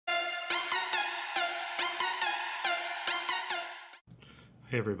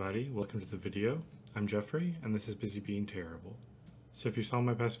Hey everybody, welcome to the video. I'm Jeffrey, and this is Busy Being Terrible. So if you saw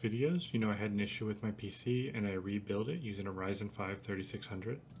my past videos, you know I had an issue with my PC and I rebuilt it using a Ryzen 5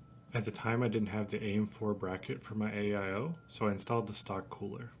 3600. At the time I didn't have the AM4 bracket for my AIO, so I installed the stock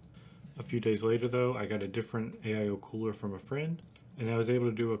cooler. A few days later though, I got a different AIO cooler from a friend, and I was able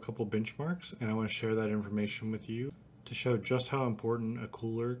to do a couple benchmarks, and I want to share that information with you to show just how important a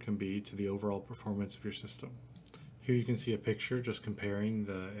cooler can be to the overall performance of your system. Here you can see a picture just comparing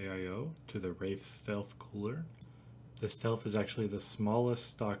the AIO to the Wraith Stealth cooler. The Stealth is actually the smallest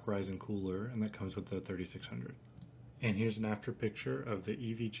stock Ryzen cooler, and that comes with the 3600. And here's an after picture of the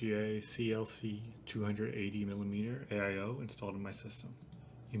EVGA 280mm AIO installed in my system.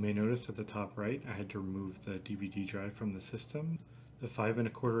 You may notice at the top right I had to remove the DVD drive from the system. The 5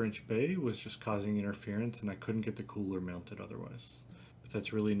 1/4 inch bay was just causing interference and I couldn't get the cooler mounted otherwise.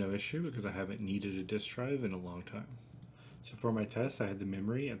 That's really no issue because I haven't needed a disk drive in a long time. So for my test, I had the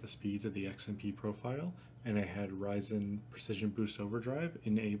memory at the speeds of the XMP profile, and I had Ryzen Precision Boost Overdrive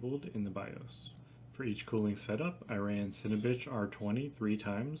enabled in the BIOS. For each cooling setup, I ran Cinnabitch R20 3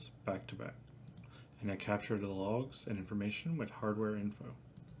 times back to back, and I captured the logs and information with hardware info.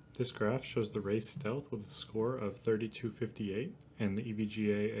 This graph shows the Wraith Stealth with a score of 3258 and the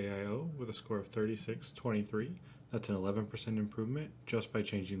EVGA AIO with a score of 3623. That's an 11% improvement just by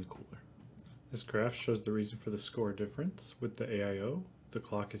changing the cooler. This graph shows the reason for the score difference. With the AIO, the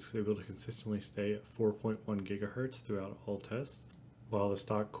clock is able to consistently stay at 4.1 GHz throughout all tests, while the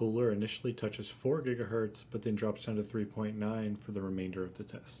stock cooler initially touches 4 GHz but then drops down to 3.9 for the remainder of the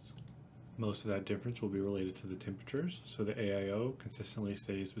test. Most of that difference will be related to the temperatures, so the AIO consistently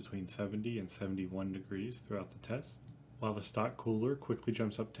stays between 70 and 71 degrees throughout the test, while the stock cooler quickly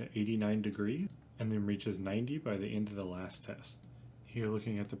jumps up to 89 degrees and then reaches 90 by the end of the last test. Here,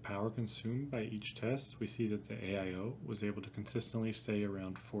 looking at the power consumed by each test, we see that the AIO was able to consistently stay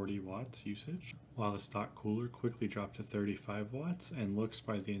around 40 watts usage, while the stock cooler quickly dropped to 35 watts and looks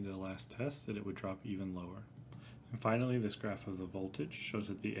by the end of the last test that it would drop even lower. And finally, this graph of the voltage shows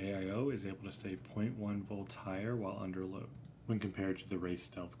that the AIO is able to stay 0.1 volts higher while under load when compared to the Wraith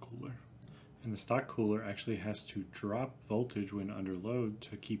Stealth cooler. And the stock cooler actually has to drop voltage when under load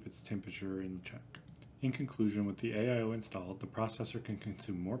to keep its temperature in check. In conclusion, with the AIO installed, the processor can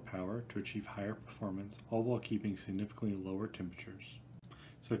consume more power to achieve higher performance, all while keeping significantly lower temperatures.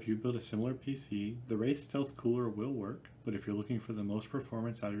 So if you build a similar PC, the Wraith Stealth cooler will work, but if you're looking for the most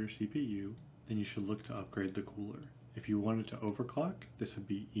performance out of your CPU, then you should look to upgrade the cooler. If you wanted to overclock, this would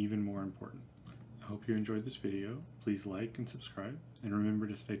be even more important. I hope you enjoyed this video. Please like and subscribe, and remember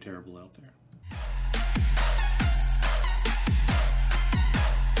to stay terrible out there.